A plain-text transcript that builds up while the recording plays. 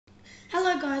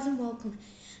Hello guys and welcome.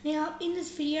 Now in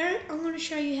this video I'm going to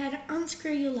show you how to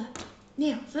unscrew your laptop.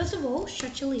 Now first of all,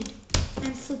 shut your lid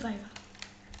and flip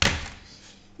over.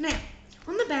 Now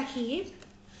on the back here,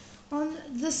 on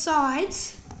the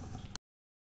sides,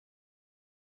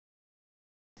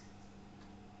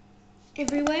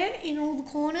 everywhere in all the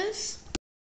corners,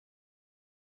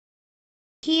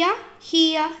 here,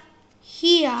 here,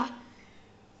 here,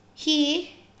 here,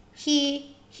 here,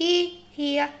 here,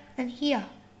 here and here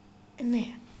and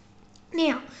there.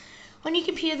 Now, on your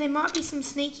computer there might be some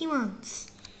sneaky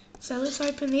ones. So let's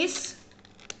open this.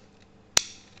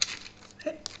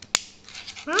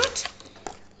 Right?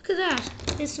 Look at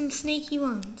that. There's some sneaky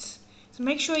ones. So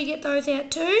make sure you get those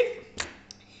out too,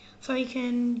 so you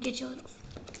can get your lid off.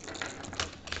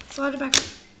 Slide it back.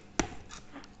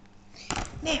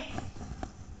 Now,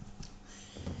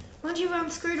 once you've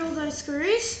unscrewed all those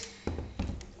screws,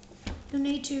 you'll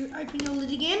need to open your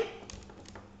lid again.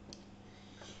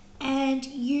 And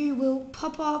you will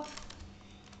pop up,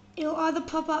 it'll either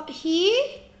pop up here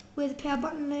where the power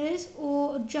button is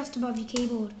or just above your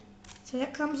keyboard. So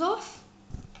that comes off.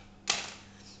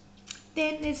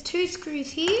 Then there's two screws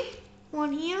here,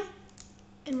 one here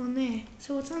and one there.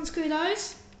 So let's unscrew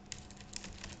those.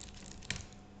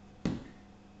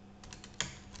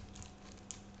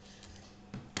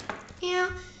 Now,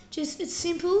 it's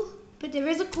simple, but there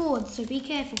is a cord, so be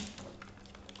careful.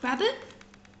 Grab it,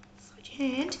 slide your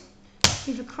hand,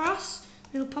 move across,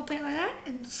 it'll pop out like that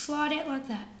and slide out like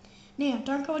that. Now,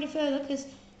 don't go any further because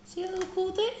see that little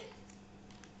cord there?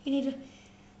 You need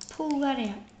to pull that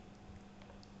out.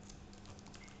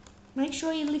 Make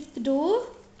sure you lift the door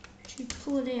to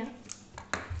pull it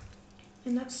out.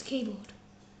 And that's the keyboard.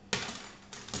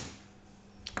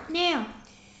 Now,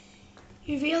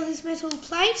 you reveal this metal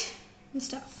plate and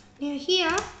stuff. Now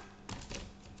here,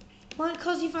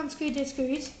 because you've unscrewed the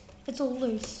screws, it's all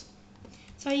loose.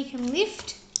 So you can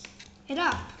lift it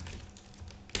up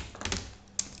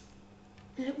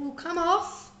and it will come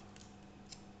off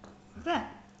like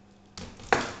that.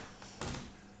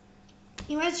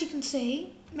 Now as you can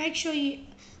see, make sure you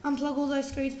unplug all those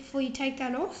screws before you take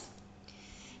that off.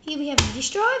 Here we have the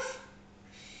disk drive,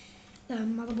 the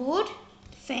motherboard,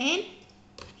 the fan.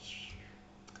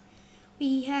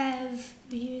 We have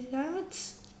video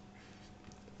cards.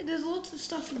 There's lots of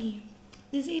stuff in here.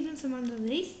 There's even some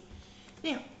underneath.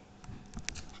 Now,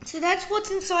 so that's what's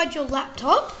inside your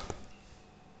laptop.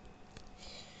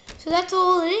 So that's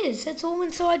all it is. That's all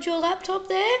inside your laptop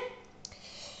there.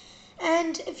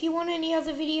 And if you want any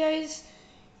other videos,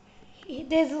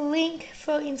 there's a link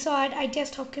for inside a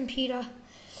desktop computer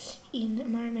in a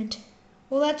moment.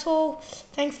 Well, that's all.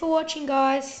 Thanks for watching,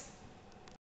 guys.